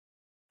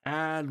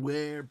And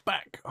we're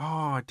back. Oh,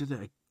 I did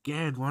it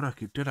again. What I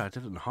could do I did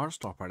it in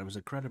Heartstopper, and it was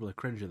incredibly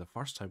cringy the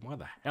first time. Why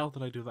the hell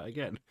did I do that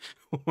again?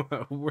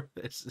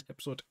 This is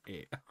episode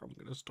 8. I'm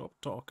gonna stop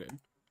talking.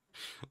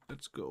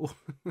 Let's go.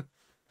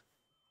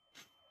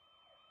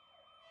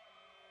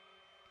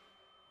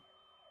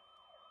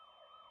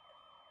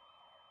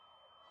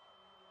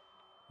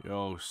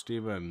 Yo,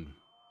 Steven.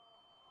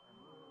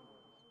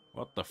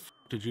 What the f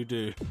did you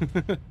do?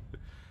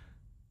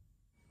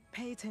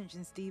 Pay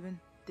attention, Steven.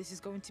 This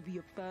is going to be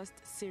your first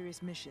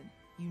serious mission.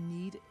 You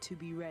need to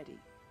be ready.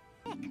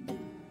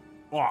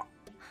 What?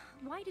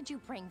 Why did you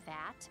bring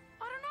that?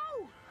 I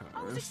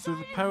don't know. It's through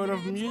the power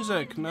of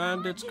music,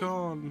 and it's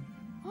gone.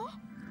 Huh?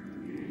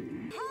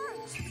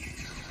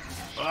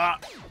 Ah!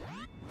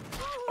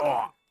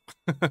 Oh!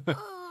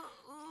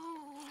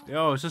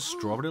 Yo, is this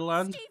Strawberry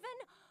Land? Steven,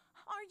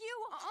 are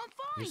you? I'm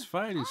fine. He's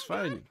fine, he's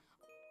fine.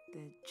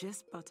 They're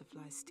just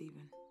butterflies,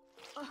 Steven.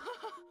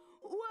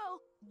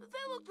 Well,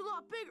 they looked a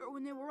lot bigger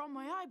when they were on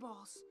my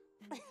eyeballs.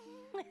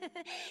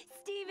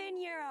 Steven,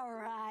 you're a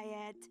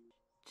riot.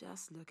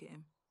 Just look at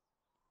him.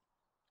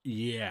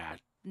 Yeah.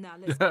 Now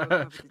let's go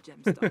over the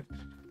gemstone.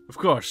 Of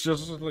course,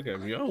 just look at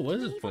him. Yo, what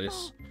is this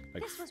place?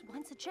 Like, This was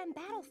once a gem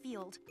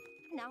battlefield.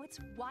 Now it's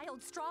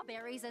wild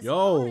strawberries as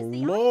Yo, far as the eye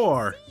can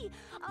lore. see.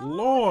 Oh,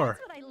 Lore.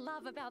 That's what I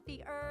love about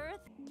the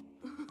Earth.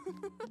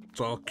 it's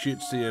all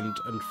cutesy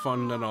and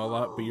fun and all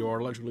that, but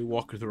you're literally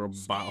walking through a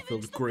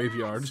battlefield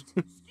graveyard.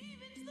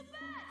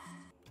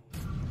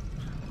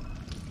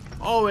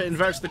 Oh, it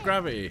inverts the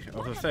gravity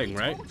of the thing,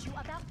 right? Told you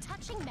about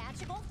touching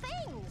magical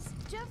things.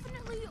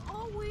 Definitely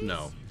always.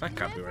 No, that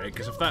can't be right,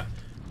 because if that...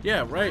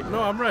 Yeah, right.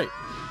 No, I'm right.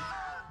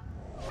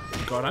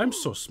 God, I'm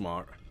so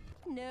smart.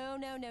 No.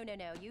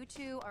 You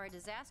two are a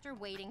disaster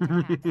waiting to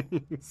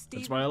happen.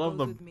 That's why I love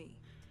them. With me.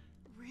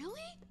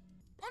 Really?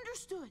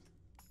 Understood.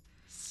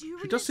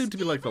 She does seem to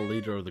be like the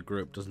leader of the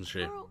group, doesn't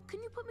she? Girl,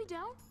 can you put me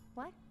down?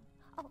 What?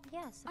 Oh,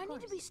 yes, of I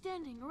course. need to be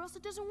standing or else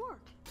it doesn't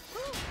work.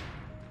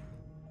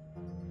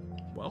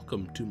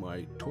 Welcome to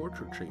my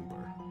torture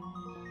chamber.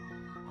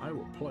 I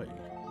will play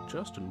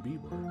Justin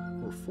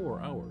Bieber for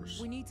 4 hours.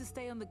 We need to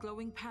stay on the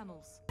glowing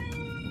panels.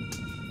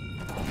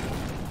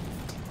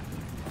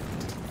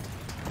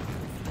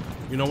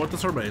 You know what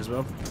this reminds me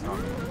of?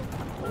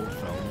 Old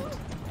film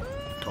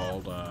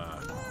called,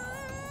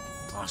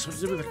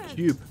 something to do with a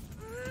cube.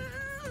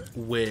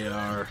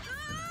 Where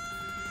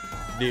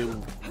they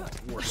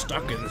were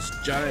stuck in this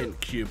giant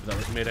cube that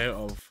was made out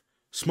of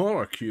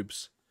smaller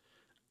cubes.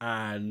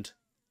 And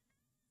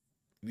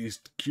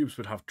these cubes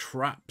would have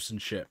traps and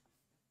shit.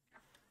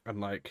 And,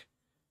 like,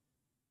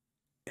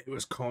 it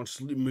was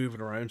constantly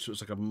moving around, so it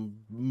was like a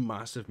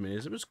massive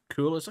maze. It was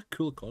cool. It's a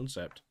cool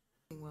concept.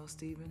 Well,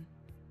 Steven.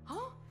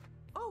 Huh?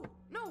 Oh,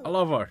 no. I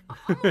love her.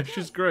 Okay.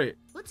 She's great.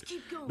 Let's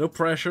keep going. No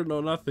pressure,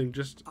 no nothing.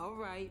 Just All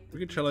right. we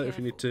can chill out if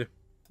you need to.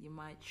 You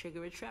might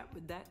trigger a trap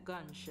with that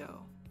gun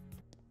show.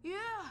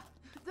 Yeah,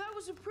 that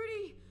was a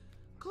pretty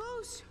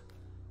close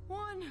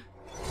one.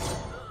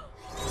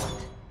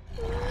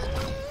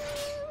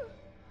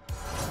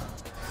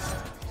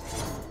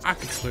 I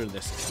can clear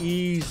this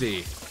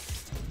easy.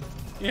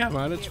 Yeah,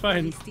 man, it's Get fine.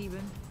 ready,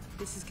 Steven.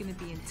 This is gonna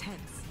be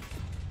intense.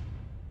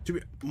 To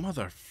be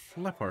mother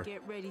flipper.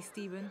 Get ready,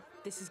 Steven.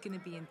 This is gonna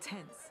be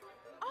intense.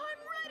 I'm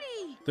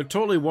ready. They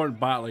totally weren't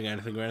battling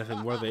anything or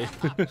anything, were they?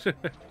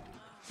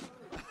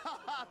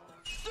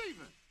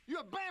 Steven,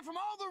 you're banned from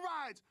all the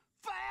rides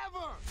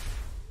forever.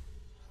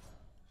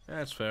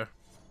 That's fair.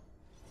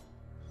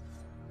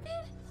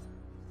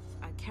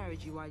 I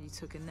carried you while you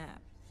took a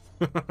nap.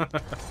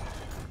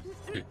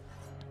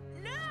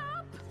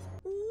 Nap?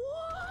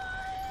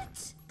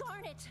 What?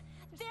 Darn it!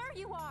 There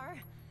you are!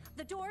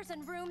 The doors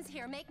and rooms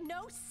here make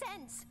no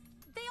sense.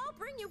 They all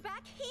bring you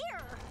back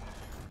here.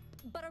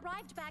 But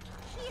arrived back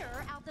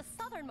here out the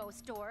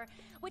southernmost door,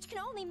 which can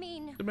only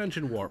mean...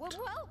 Dimension warped.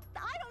 Well,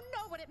 I don't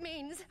know what it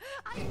means.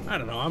 I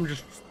don't know. I'm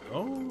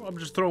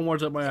just throwing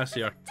words at my ass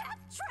here. Death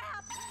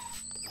trap!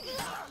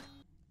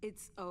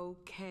 It's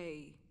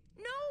okay.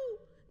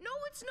 No,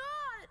 it's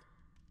not.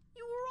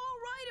 You were all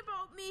right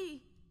about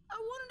me. I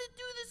wanted to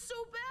do this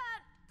so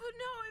bad, but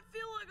now I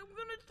feel like I'm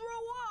gonna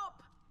throw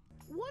up.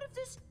 What if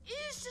this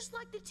is just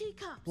like the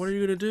teacups? What are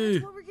you gonna do?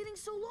 That's why we're getting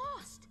so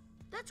lost.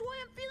 That's why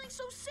I'm feeling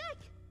so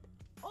sick.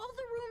 All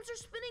the rooms are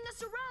spinning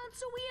us around,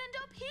 so we end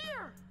up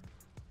here.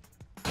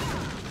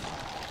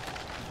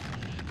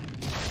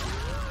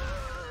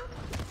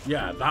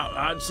 Yeah,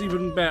 that's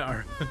even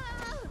better.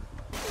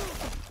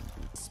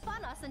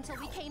 Spun us until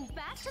we came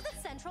back to the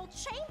central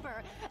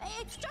chamber.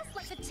 It's just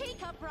like the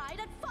teacup ride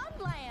at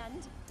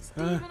Funland.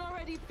 Steven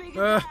already figured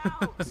it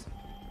out.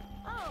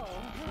 Oh.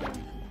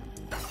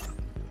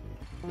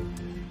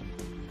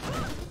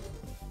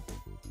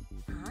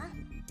 Huh?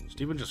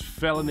 Steven just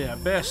fell in the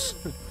abyss.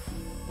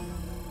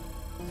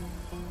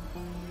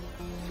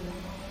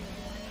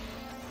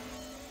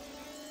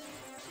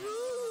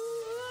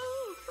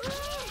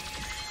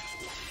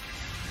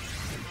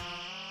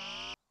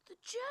 The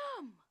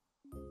gem.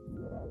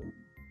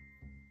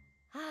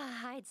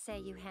 I'd say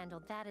you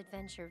handled that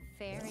adventure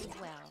very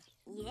well.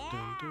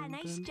 Yeah, Dun, dun,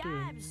 nice dun, job,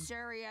 dun.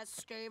 Serious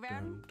Steven.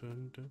 Dun,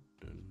 dun, dun,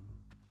 dun.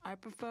 I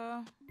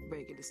prefer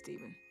regular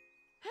Steven.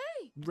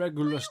 Hey!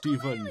 Regular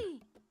Steven.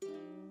 ukulele!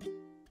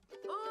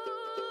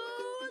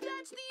 Oh,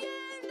 that's the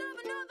end of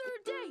another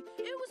day.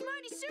 It was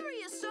mighty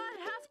serious, I'd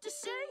have to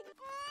say.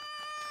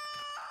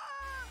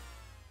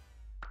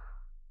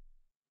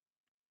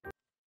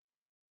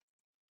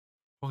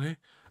 Okay.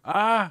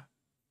 I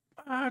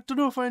don't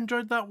know if I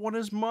enjoyed that one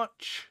as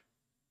much.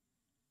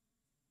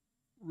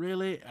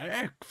 Really,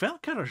 it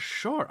felt kind of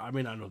short. I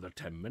mean, I know they're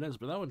 10 minutes,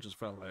 but that one just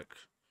felt like,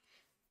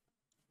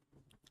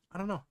 I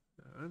don't know.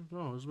 It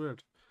was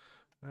weird.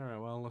 All right,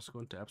 well, let's go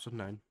into episode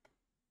 9.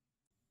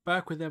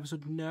 Back with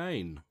episode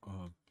 9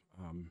 of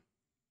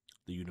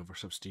the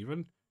Universe of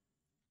Steven.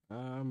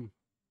 I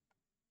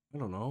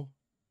don't know.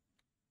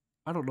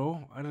 I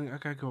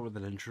can't go with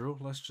an intro.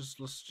 Let's just.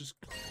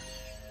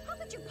 How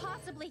could you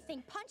possibly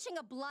think punching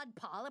a blood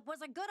polyp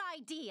was a good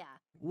idea?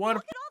 What?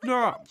 Look at all the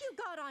No. milk you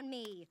got on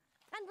me.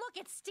 And look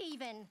at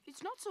Steven.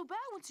 It's not so bad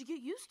once you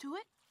get used to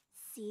it.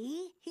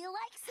 See? He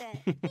likes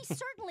it. He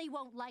certainly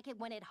won't like it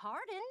when it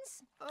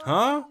hardens.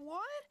 Huh?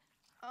 What?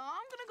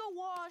 I'm gonna go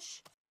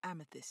wash.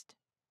 Amethyst,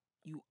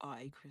 you are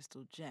a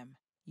crystal gem.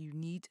 You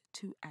need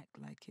to act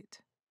like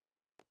it.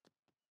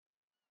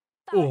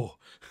 Oh.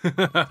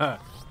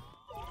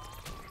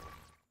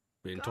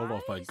 Being told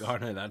off by Guys?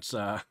 Garnet, that's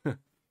I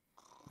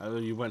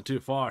think you went too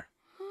far.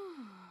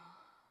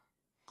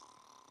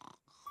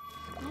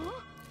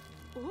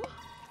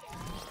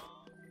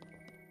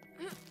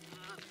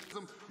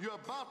 You're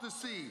about to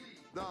see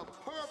the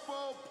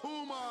Purple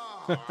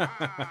Puma.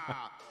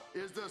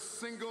 Is the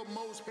single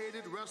most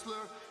hated wrestler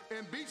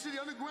in Beach City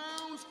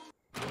Underground's.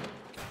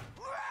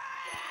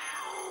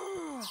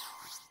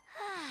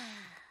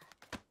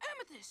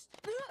 Amethyst!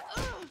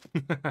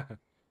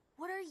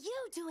 What are you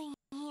doing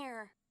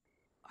here?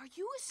 Are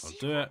you a Don't do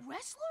secret it.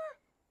 wrestler?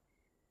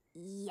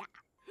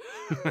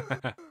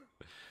 Yeah.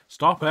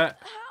 Stop it.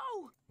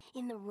 How?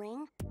 In the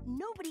ring,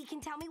 nobody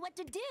can tell me what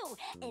to do.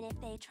 And if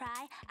they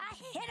try, I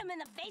hit them in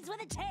the face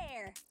with a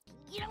chair.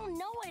 You don't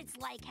know what it's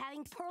like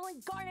having Pearl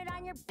and Garnet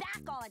on your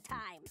back all the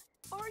time.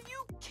 Are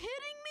you kidding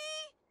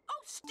me?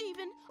 Oh,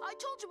 Steven, I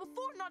told you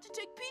before not to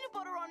take peanut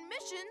butter on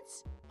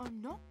missions.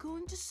 I'm not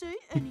going to say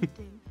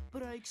anything,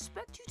 but I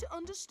expect you to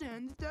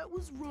understand that that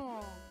was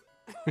wrong.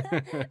 Let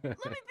me be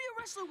a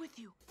wrestler with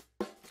you.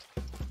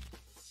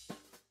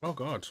 Oh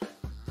God.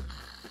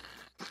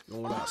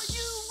 Oh, that Are you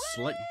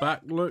slick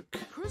back look.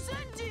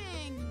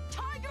 Presenting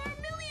Tiger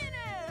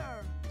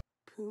Millionaire.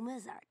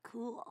 Pumas are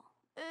cool.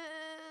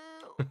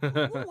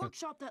 We'll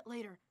workshop that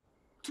later.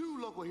 Two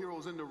local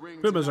heroes in the ring.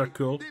 Pumas are tonight.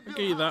 cool. They I'll build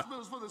give you that.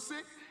 hospitals for the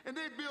sick, and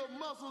they build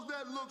muscles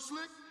that look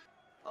slick.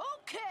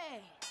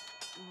 Okay.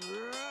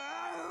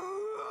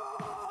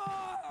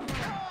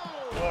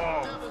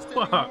 Devastating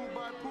Fuck. move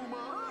by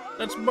Puma.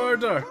 That's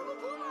murder.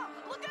 Puma,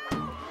 look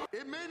out!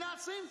 It may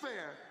not seem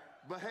fair,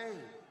 but hey,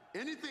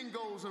 anything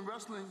goes in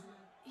wrestling.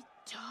 It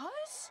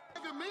does?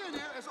 Tiger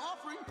Millionaire is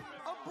offering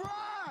a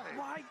bride.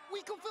 Why?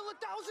 We can fill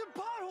 1,000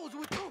 potholes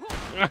with.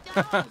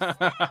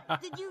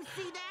 Did you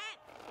see that?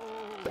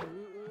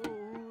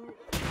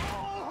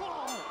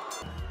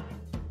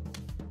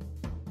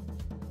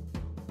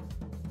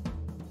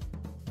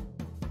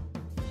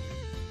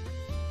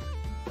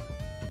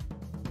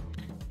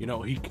 You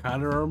know, he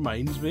kind of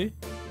reminds me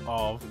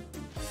of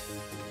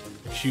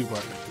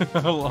Hubert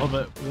a little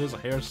bit. His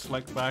hair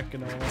slicked back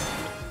and all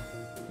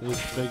that. His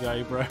big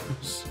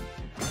eyebrows.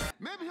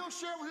 Maybe he'll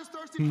share with his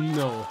thirsty fans.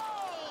 No. Now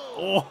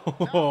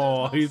there's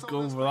Oh, no he's sodas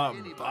going for for that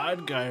anybody.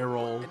 bad guy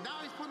role. And now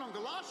he's putting on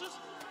galoshes.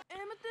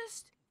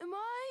 Amethyst, am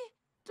I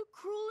the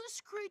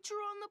cruelest creature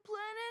on the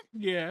planet?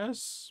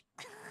 Yes.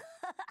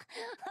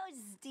 Oh,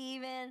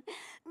 Steven.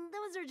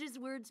 Those are just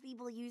words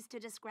people use to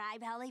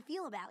describe how they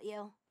feel about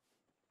you.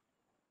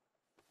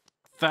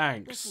 Listen,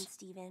 Thanks.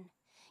 Steven.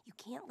 You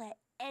can't let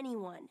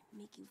anyone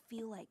make you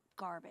feel like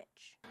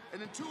garbage.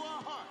 And into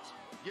our hearts,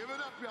 give it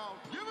up, y'all.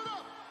 Give it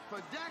up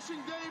for dashing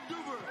Dave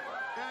Duber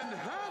and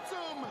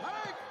handsome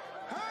Hank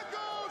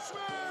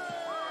Hagelsmith.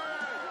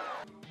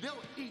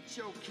 They'll eat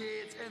your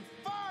kids and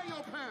fire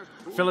your parents.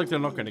 I feel like they're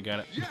not going to get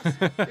it. Yes,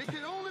 it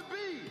can only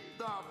be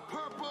the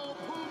Purple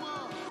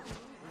Puma.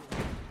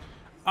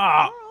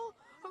 Ah. Pearl,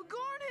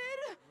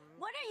 Garnet!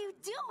 What are you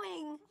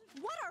doing?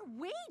 What are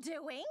we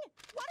doing?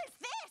 What is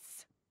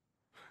this?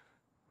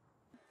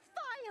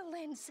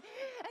 Violence!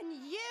 And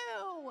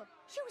you!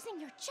 Using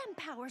your gem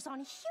powers on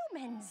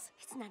humans!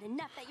 It's not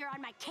enough that you're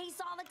on my case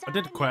all the time. did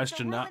You have to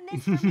question that. ruin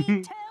this for me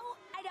too?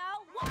 I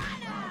don't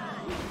wanna!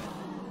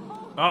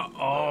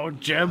 Uh-oh,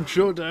 Gem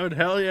Showdown,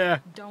 hell yeah.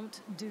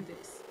 Don't do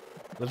this.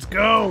 Let's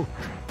go.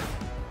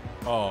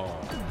 Oh.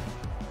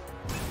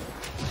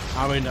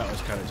 I mean, that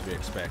was kind of to be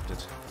expected.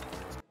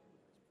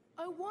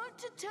 I want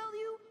to tell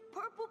you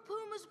Purple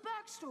Puma's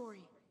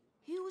backstory.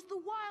 He was the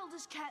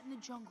wildest cat in the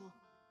jungle.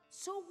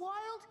 So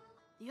wild,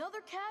 the other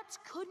cats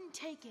couldn't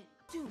take it.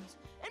 Tunes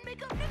and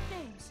make up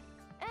nicknames.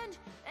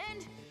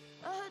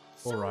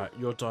 So Alright,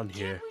 you're done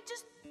here. can't we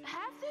just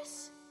have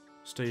this?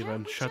 Steven,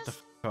 Can't we shut the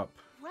just Cup.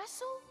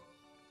 Wrestle?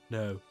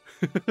 No.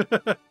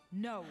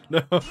 No.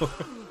 No.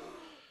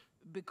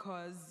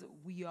 Because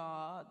we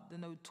are the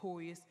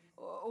notorious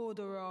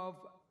Order of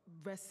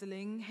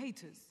Wrestling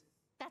Haters.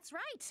 That's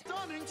right.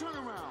 Stunning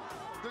turnaround.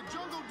 The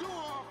Jungle Duo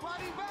are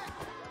fighting back.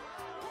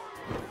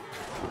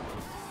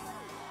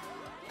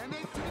 And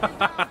they've taken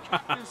down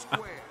Captain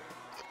Square.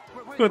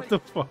 What the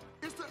fuck?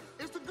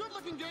 It's the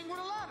good-looking gang with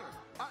a ladder.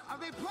 Are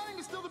they planning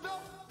to steal the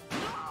belt?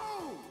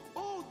 No!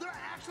 Oh, they're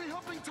actually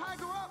helping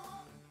Tiger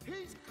up.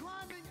 He's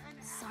climbing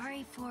and...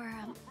 Sorry for,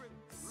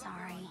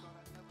 sorry.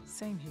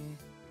 Same here.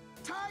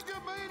 Tiger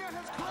Maynard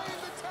has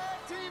claimed the tag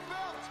team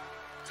belts.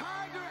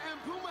 Tiger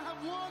and Puma have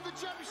won the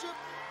championship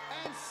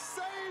and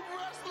saved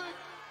wrestling.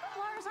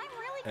 Lars, I'm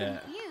really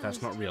confused.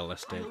 That's not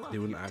realistic. They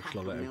wouldn't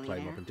actually let him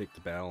climb up and take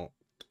the belt.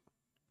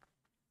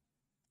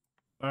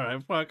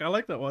 Alright, fuck, I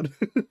like that one.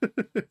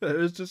 It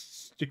was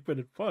just stupid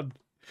and fun.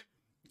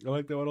 I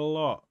like that one a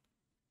lot.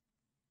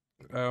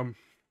 I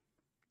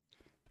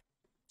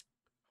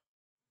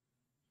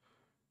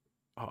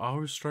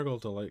always struggle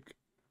to like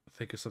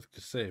think of something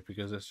to say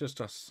because it's just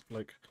us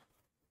like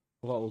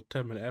a little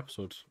 10-minute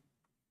episodes.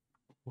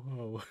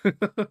 Whoa. Right,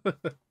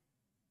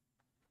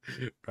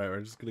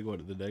 we're just gonna go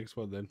into the next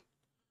one then.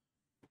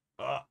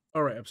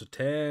 Alright, episode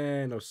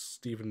 10 of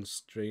Stephen's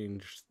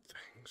Strange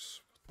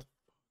Things. What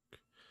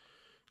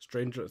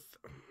the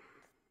fuck?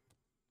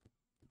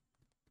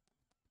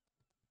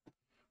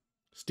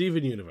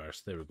 Steven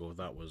Universe. There we go.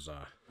 That was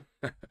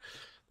that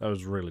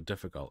was really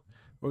difficult.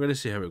 We're gonna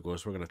see how it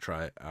goes. We're gonna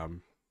try it.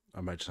 I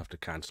might just have to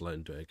cancel it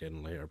and do it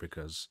again later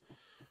because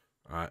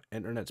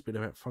internet's been a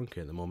bit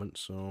funky at the moment.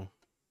 So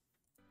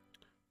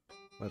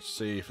let's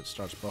see if it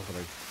starts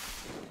buffering.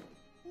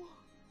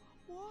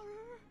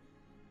 Water?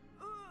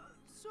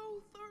 So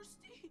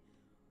thirsty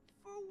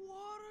for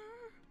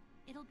water?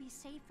 It'll be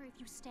safer if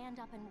you stand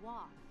up and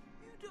walk.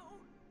 You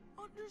don't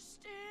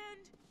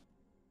understand.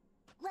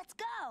 Let's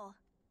go!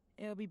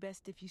 It'll be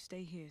best if you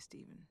stay here,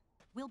 Stephen.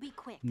 We'll be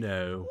quick.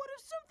 No, What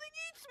if something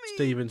eats me?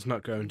 Steven's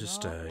not going to Don't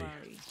stay.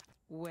 worry,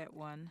 wet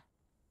one.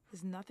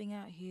 There's nothing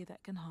out here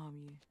that can harm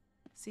you.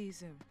 See you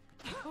soon.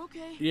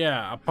 Okay.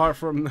 Yeah, apart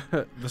from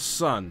the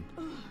sun.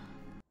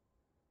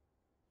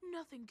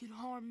 Nothing can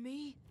harm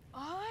me.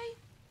 I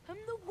am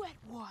the wet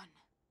one.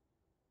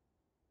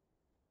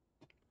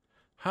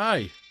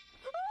 Hi.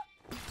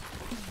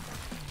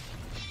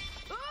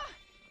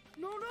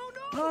 No, no,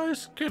 no. Oh,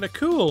 it's kind of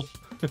cool.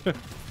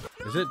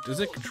 Is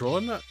it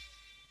controlling that?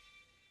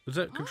 Is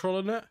it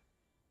controlling that?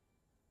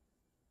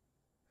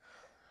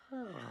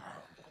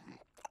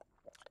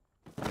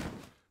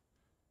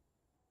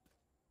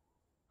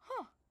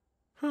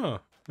 Huh.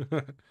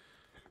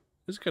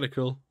 It's kind of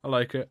cool. I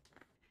like it.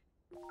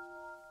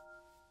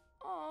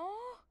 Aw,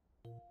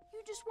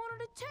 you just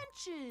wanted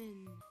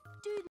attention,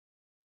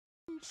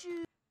 didn't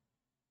you?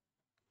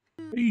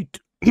 Eat.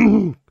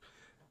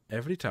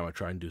 Every time I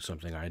try and do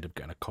something, I end up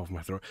getting a cough in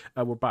my throat.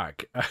 We're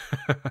back.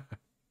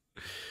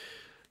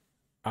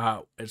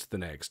 It's the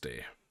next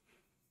day.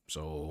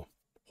 So,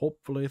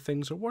 hopefully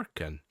things are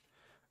working.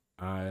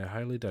 I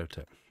highly doubt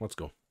it. Let's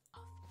go.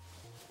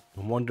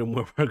 I'm wondering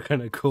where we're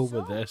going to go with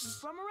You this.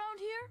 from around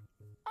here?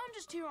 I'm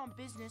just here on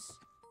business.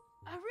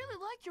 I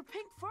really like your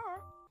pink fur.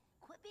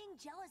 Quit being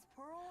jealous,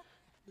 Pearl.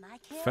 My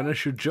kid.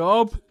 Finish your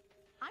job?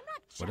 I'm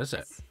not jealous. What is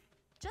it?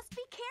 Just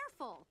be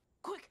careful.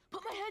 Quick,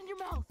 put my hand in your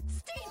mouth.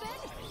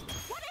 Steven!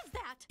 What is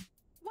that?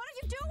 What are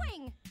you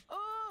doing?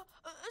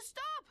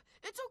 Stop!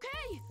 It's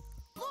okay.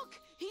 Look,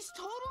 he's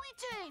totally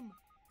tame.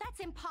 That's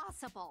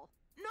impossible.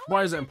 No,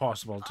 Why it is it isn't.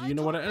 impossible? Do I you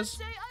know what told it him is? to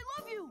say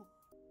I love you.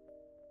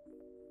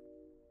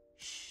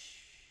 Shh.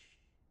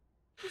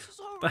 This is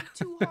already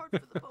too hard for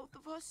the both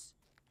of us.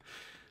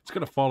 It's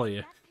going to follow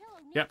you. That pillow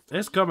needs Yep, to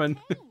it's be coming.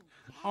 tamed.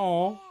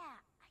 Aw. Yeah,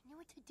 I know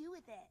what to do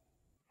with it.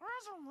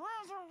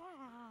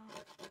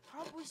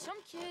 Probably some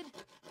kid. on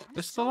It's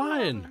the some level of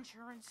lion.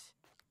 Insurance.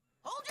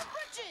 Hold your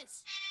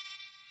britches!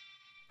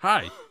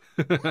 Hi.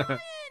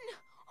 Lion!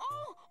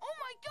 Oh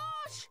my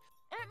gosh!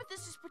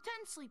 Amethyst is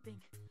pretend sleeping.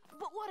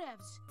 But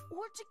whatevs.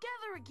 We're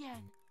together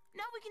again.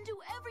 Now we can do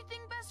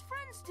everything best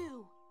friends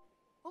do.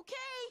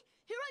 Okay,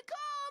 here I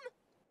come.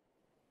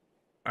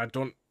 I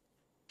don't...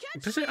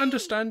 Catch Does me! it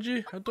understand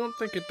you? I don't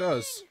think it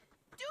does.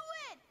 Do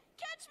it!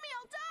 Catch me,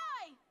 I'll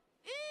die!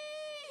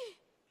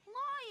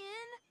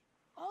 Lion,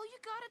 all you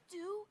gotta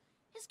do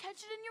is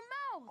catch it in your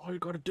mouth. All you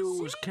gotta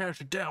do is See? catch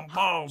the damn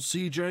ball,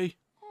 CJ.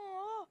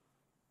 Aw.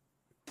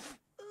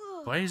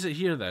 Ugh. Why is it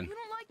here then? You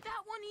don't like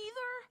that one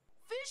either?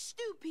 Fish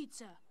stew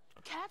pizza.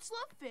 Cats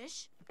love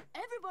fish.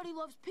 Everybody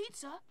loves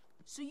pizza.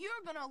 So you're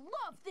gonna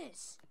love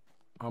this.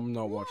 I'm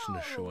not watching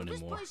the show Whoa,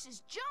 anymore. This place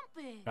is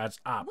jumping. That's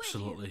Wait here.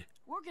 absolutely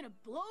We're gonna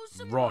blow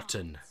some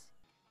rotten. minds.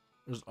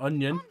 There's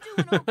onion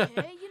I'm doing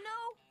okay, you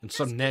know. and Just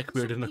some eating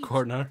neckbeard some in the pizza.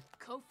 corner.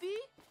 Kofi,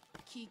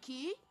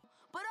 Kiki,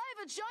 but I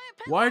have a giant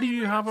pet Why do lion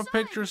you right have a outside.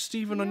 picture of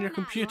Steven on your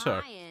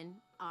computer? Lion,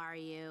 are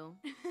you?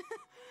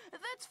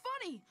 That's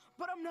funny,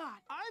 but I'm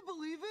not. I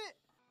believe it.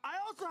 I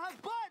also have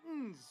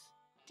buttons.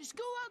 Just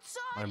go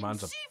outside My and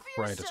man's a see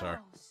for predator.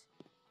 yourselves.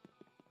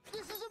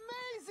 This is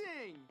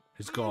amazing.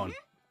 He's gone.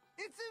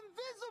 It's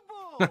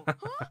invisible!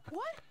 Huh?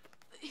 What?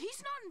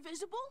 He's not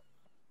invisible.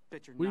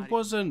 Bet you're We not even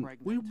wasn't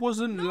pregnant.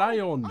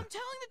 Lion. I'm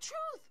telling the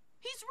truth.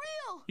 He's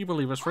real. You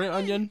believe us, right,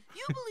 Onion?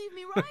 You believe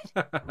me, right?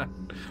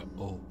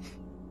 Oh.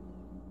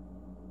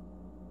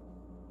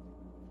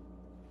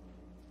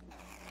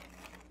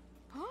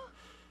 Huh?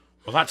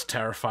 Well, that's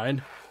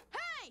terrifying.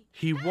 Hey!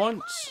 He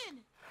wants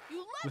Lion! You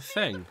left the me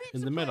thing at the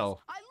in the pizza middle.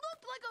 place. I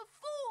looked like a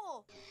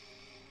fool.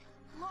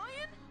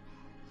 Lion?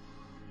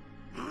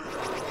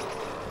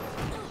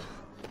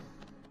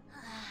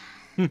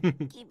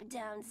 Keep it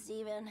down,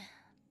 Steven.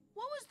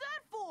 What was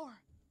that for?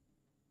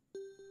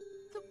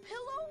 The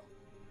pillow?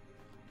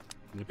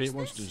 Maybe it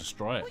wants to This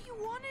destroy it. What you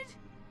wanted?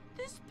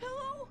 This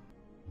pillow?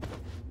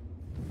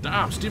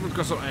 Damn, Steven's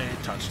got some. Hey,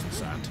 touched the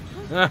sand.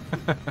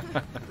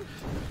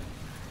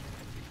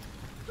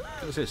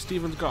 I say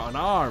Steven's got an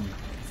arm.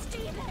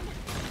 Steven!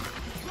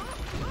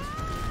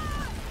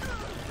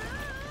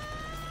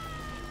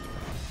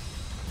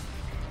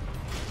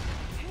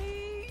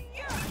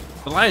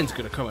 The lion's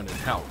gonna come in and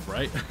help,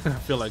 right? I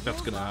feel like that's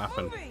gonna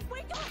happen.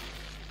 Wake up!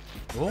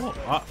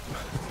 Oh,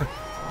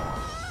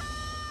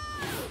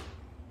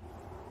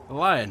 the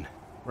lion,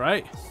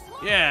 right?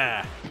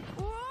 Yeah.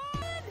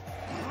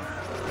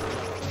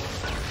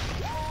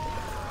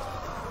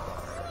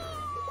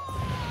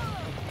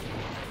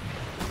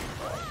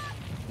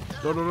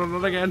 No, no, no,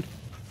 not again.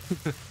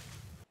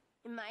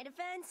 In my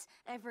defense,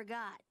 I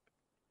forgot.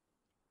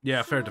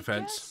 Yeah, fair So I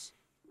defense. guess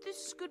this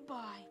is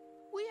goodbye.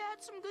 We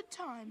had some good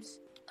times.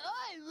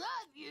 I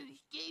love you,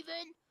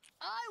 Steven.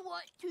 I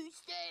want to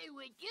stay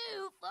with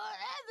you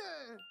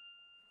forever.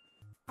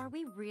 Are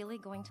we really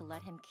going to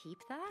let him keep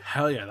that?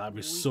 Hell yeah, that'd be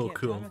We so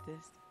kept cool.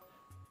 Amethyst.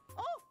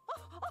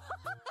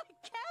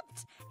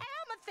 Kept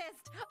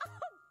amethyst! Oh,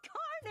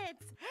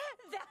 garnets!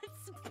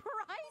 That's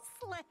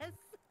priceless!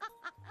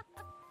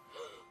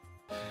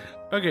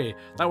 Okay,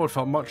 that one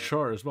felt much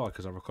shorter as well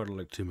because I recorded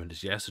like 2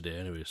 minutes yesterday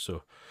anyway,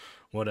 so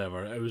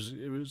whatever. It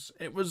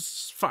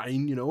was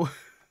fine, you know.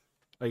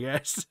 I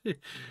guess.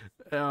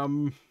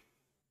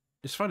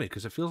 It's funny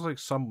because it feels like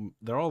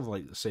they're all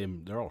like the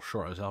same. They're all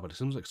short as hell, but it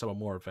seems like some are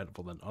more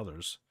eventful than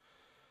others.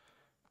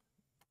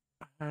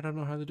 I don't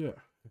know how they do it.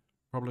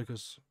 Probably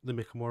because they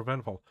make them more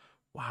eventful.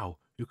 Wow,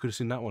 you could have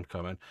seen that one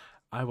coming.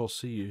 I will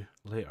see you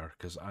later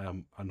because I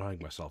am annoying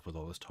myself with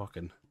all this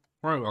talking.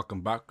 Alright,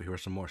 welcome back. We hear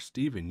some more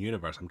Steven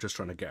Universe. I'm just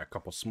trying to get a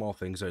couple small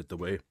things out the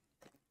way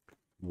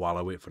while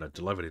I wait for the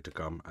delivery to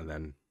come, and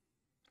then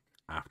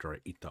after I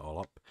eat that all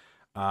up,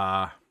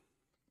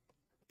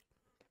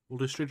 we'll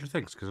do Stranger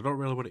Things because I don't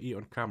really want to eat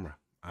on camera.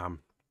 I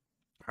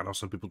know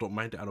some people don't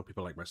mind it. I know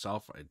people like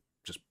myself. It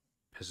just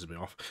pisses me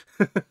off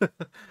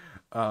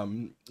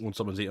when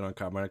someone's eating on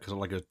camera because I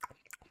like it,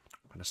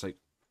 and it's like,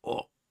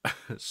 oh.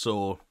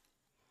 So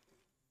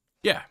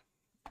yeah.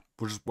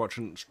 We're just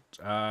watching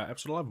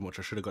episode 11, which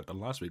I should have got done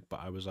last week,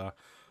 but I was a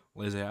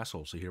lazy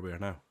asshole, so here we are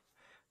now.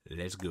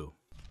 Let's go.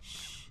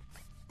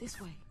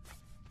 This way.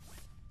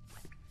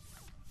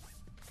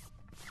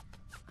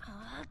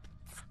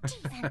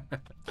 Steven,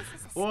 this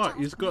is a What? stealth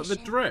He's got the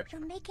mission. drip.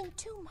 You're making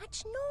too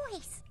much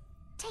noise.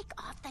 Take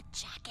off the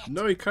jacket.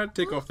 No, you can't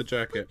take off the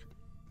jacket.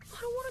 I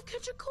don't want to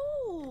catch a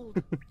cold.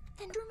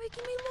 Then You're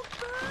making me look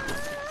bad.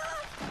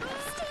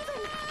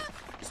 Steven!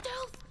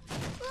 Stealth.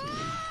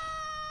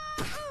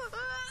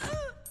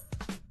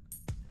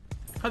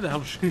 How the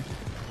hell is she?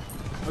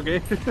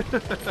 Okay.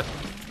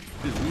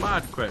 She's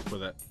mad quick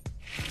with it.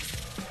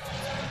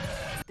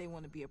 If they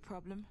want to be a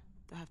problem,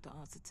 they'll have to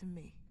answer to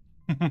me.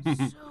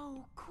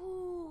 So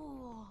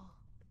cool.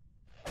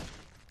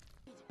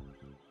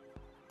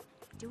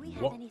 Do we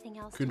have What anything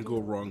else couldn't to go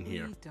do? wrong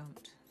here? We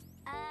don't.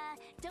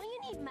 Don't you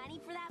need money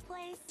for that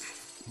place?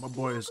 My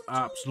boy is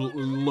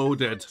absolutely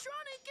loaded.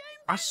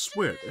 I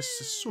swear, this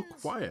is so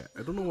quiet.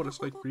 I don't know what it's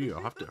like for you.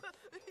 I'll have to.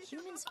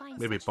 Humans find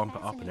Maybe such bump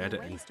it up in fascinating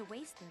editing. ways to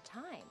waste their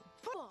time.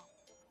 Football.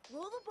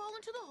 Roll the ball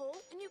into the hole,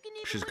 and you can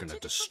even She's win gonna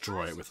tickets for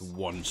destroy it with prizes.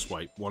 one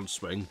swipe, one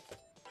swing.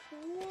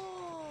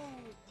 Whoa!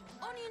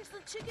 Onion's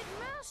the ticket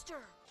master.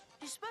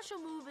 His special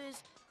move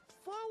is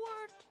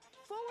forward,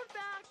 forward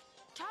back,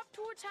 tap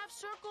towards half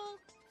circle,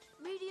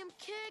 medium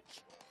kick.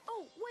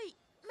 Oh, wait,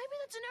 maybe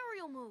that's an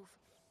aerial move.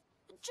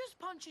 Just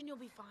punch and you'll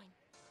be fine.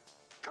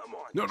 Come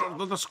on. No, no,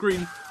 not the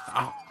screen.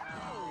 Ah.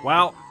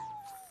 Well,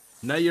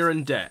 now you're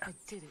in debt. I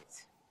did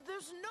it.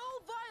 There's no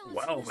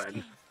violence Well, in this then.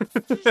 game.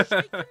 Just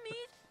shake the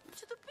meat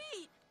to the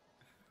beat.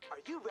 Are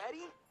you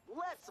ready?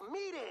 Let's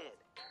meet it.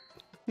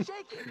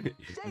 Shake it.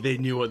 Shake They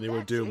it. knew what they were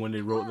That's doing it. when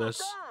they wrote Well this.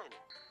 done.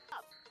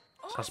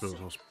 That's been the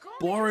most Go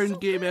boring so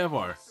game fast.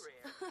 ever.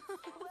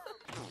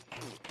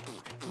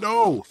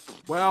 No.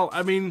 Well,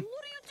 I mean,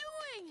 What are you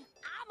doing?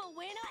 I'm a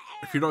winner.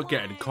 if you're not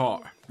getting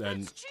caught,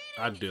 then It's cheating.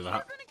 I'd do that.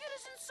 You're gonna get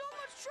us in so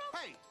much trouble.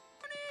 Hey,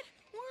 Darn it,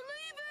 we're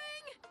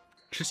leaving.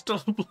 She's still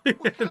what playing.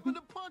 happened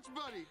to Punch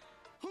Buddy?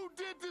 Who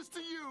did this to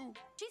you?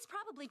 She's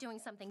probably doing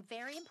something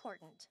very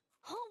important.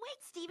 Oh,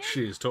 wait, Steven.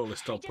 She's totally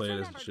still I just playing,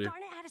 isn't remembered she?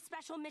 Garnet had a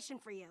special mission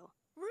for you.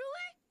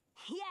 Really?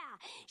 Yeah,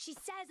 she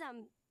says,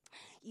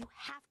 you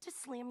have to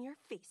slam your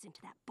face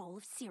into that bowl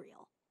of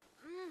cereal.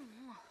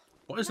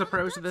 What is the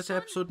premise of this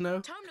episode now?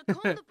 Time to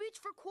comb the beach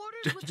for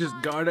quarters with Just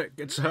my Garnet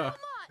gets Wilmot.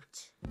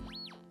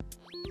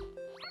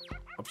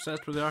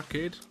 obsessed with the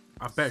arcade.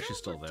 I bet she's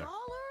still there. $1.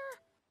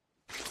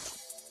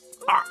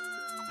 Ah,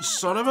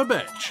 son of a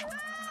bitch.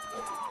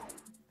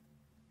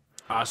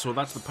 Ah, so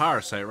that's the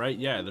parasite, right?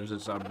 Yeah, there's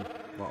this little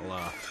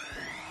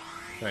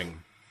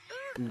thing.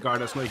 And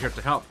Garnet's not here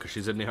to help because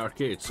she's in the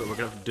arcade, so we're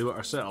gonna have to do it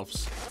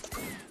ourselves.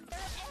 They're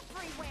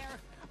everywhere.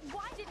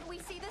 Why didn't we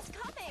see this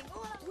coming?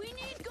 We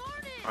need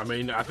Garnet. I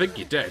mean, I think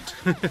you did.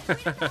 There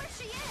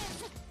she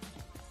is.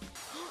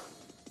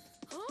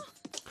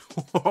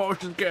 Oh,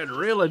 she's getting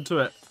real into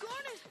it.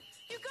 Garnet,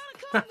 you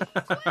gotta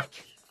come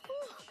quick.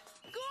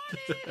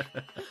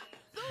 Garnet.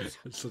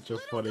 It's such a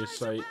Little funny guys are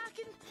sight. back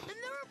and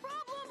they're a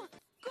problem.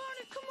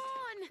 Garnet, come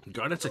on.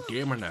 Garnet's a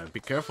gamer now. Be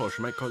careful,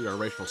 she might call you a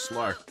racial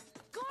slur.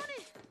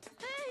 Garnet,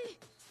 hey,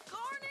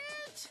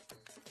 Garnet.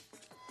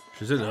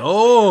 She's in it.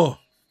 Oh!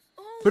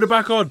 Oh Put it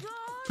back my on! gosh.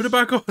 Put it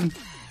back on!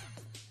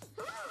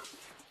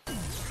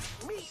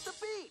 Meet the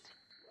beat.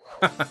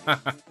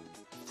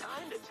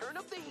 Time to turn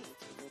up the heat.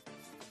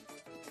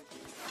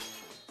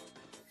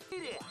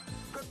 Eat it.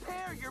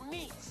 Prepare your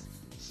meats.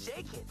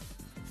 Shake it.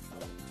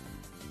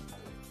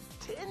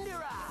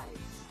 Tenderize.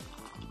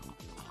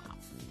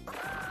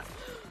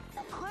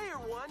 Player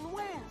 1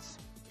 wins.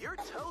 You're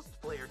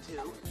toast, player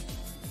 2.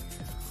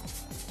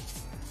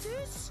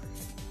 This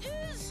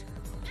is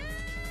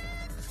it.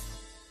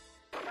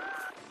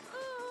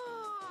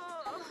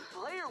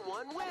 Player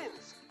 1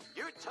 wins.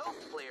 You're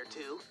toast, player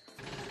 2.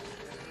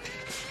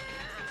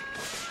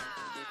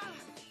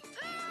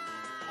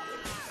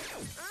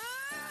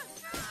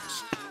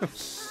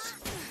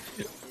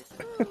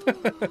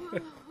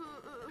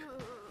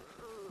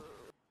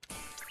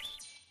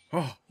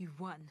 Oh, You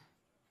won.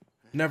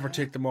 never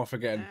take them off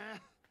again.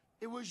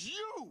 It was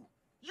you!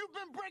 You've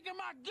been breaking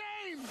my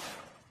game!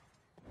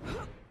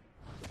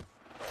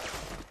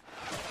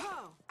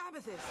 Oh,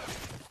 Amethyst.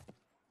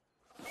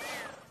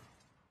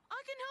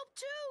 I can help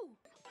too.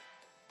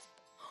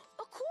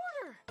 A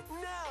quarter.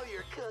 Now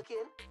you're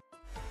cooking.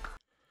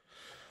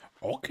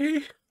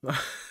 Okay.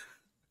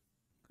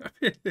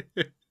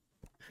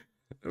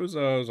 It was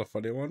a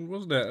funny one,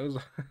 wasn't it? It was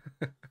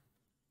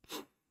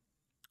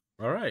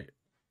all right.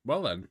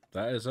 Well then,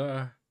 that's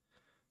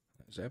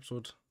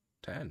episode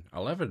 10,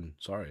 11.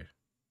 Sorry.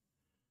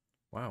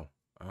 Wow.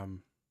 I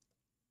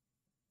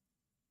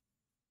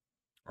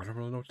don't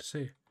really know what to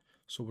say,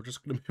 so we're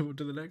just gonna move on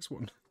to the next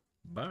one.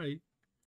 Bye.